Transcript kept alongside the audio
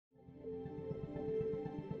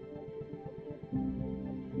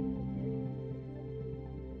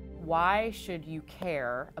why should you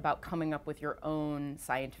care about coming up with your own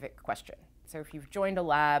scientific question? So if you've joined a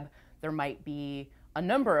lab, there might be a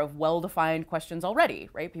number of well-defined questions already,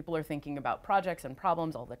 right? People are thinking about projects and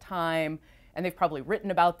problems all the time, and they've probably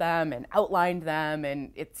written about them and outlined them, and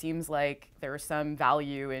it seems like there's some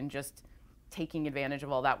value in just taking advantage of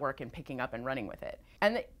all that work and picking up and running with it.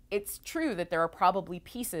 And it's true that there are probably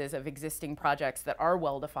pieces of existing projects that are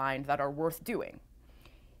well-defined that are worth doing.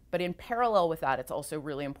 But in parallel with that, it's also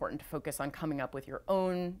really important to focus on coming up with your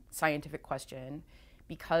own scientific question,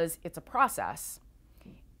 because it's a process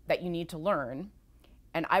that you need to learn,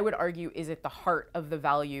 and I would argue is at the heart of the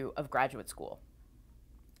value of graduate school.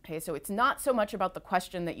 Okay, so it's not so much about the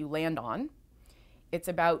question that you land on, it's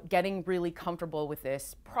about getting really comfortable with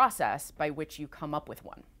this process by which you come up with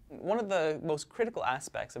one. One of the most critical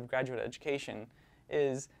aspects of graduate education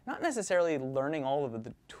is not necessarily learning all of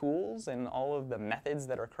the tools and all of the methods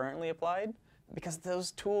that are currently applied, because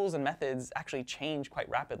those tools and methods actually change quite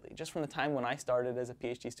rapidly, just from the time when I started as a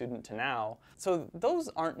PhD student to now. So those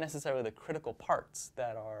aren't necessarily the critical parts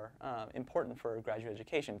that are important for graduate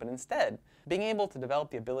education, but instead, being able to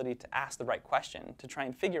develop the ability to ask the right question, to try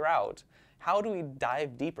and figure out how do we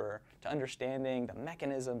dive deeper to understanding the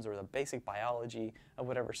mechanisms or the basic biology of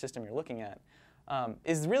whatever system you're looking at,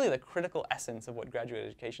 is really the critical essence of what graduate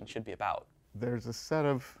education should be about. There's a set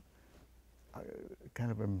of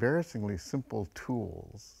kind of embarrassingly simple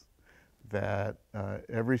tools that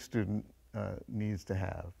every student needs to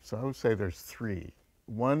have. So I would say there's three.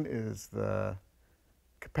 One is the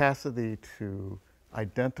capacity to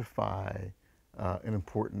identify an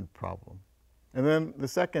important problem. And then the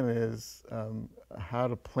second is how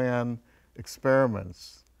to plan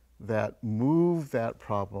experiments that move that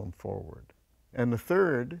problem forward. And the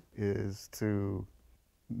third is to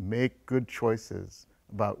make good choices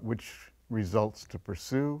about which results to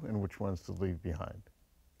pursue and which ones to leave behind.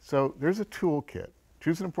 So there's a toolkit.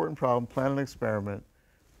 Choose an important problem, plan an experiment,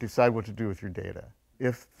 decide what to do with your data.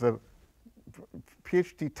 If the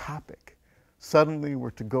PhD topic suddenly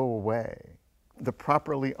were to go away, the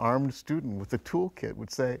properly armed student with the toolkit would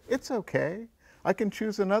say, it's okay, I can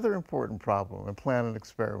choose another important problem and plan an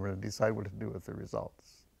experiment and decide what to do with the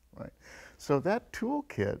results, right? So that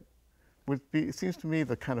toolkit would be, it seems to me,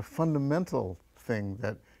 the kind of fundamental thing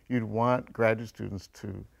that you'd want graduate students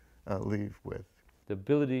to leave with. The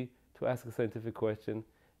ability to ask a scientific question,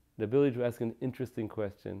 the ability to ask an interesting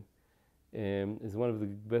question is one of the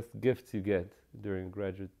best gifts you get during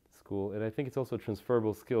graduate school. And I think it's also a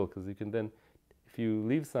transferable skill, because you can then, if you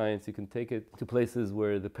leave science, you can take it to places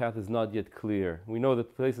where the path is not yet clear. We know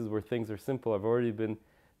that places where things are simple have already been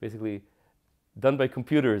basically done by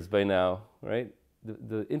computers by now, right?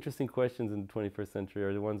 The interesting questions in the 21st century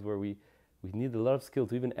are the ones where we need a lot of skill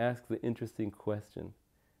to even ask the interesting question.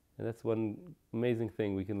 And that's one amazing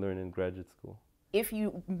thing we can learn in graduate school. If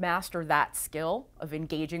you master that skill of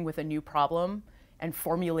engaging with a new problem and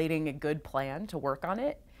formulating a good plan to work on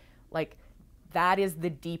it, like, that is the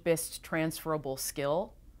deepest transferable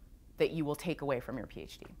skill that you will take away from your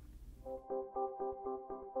PhD.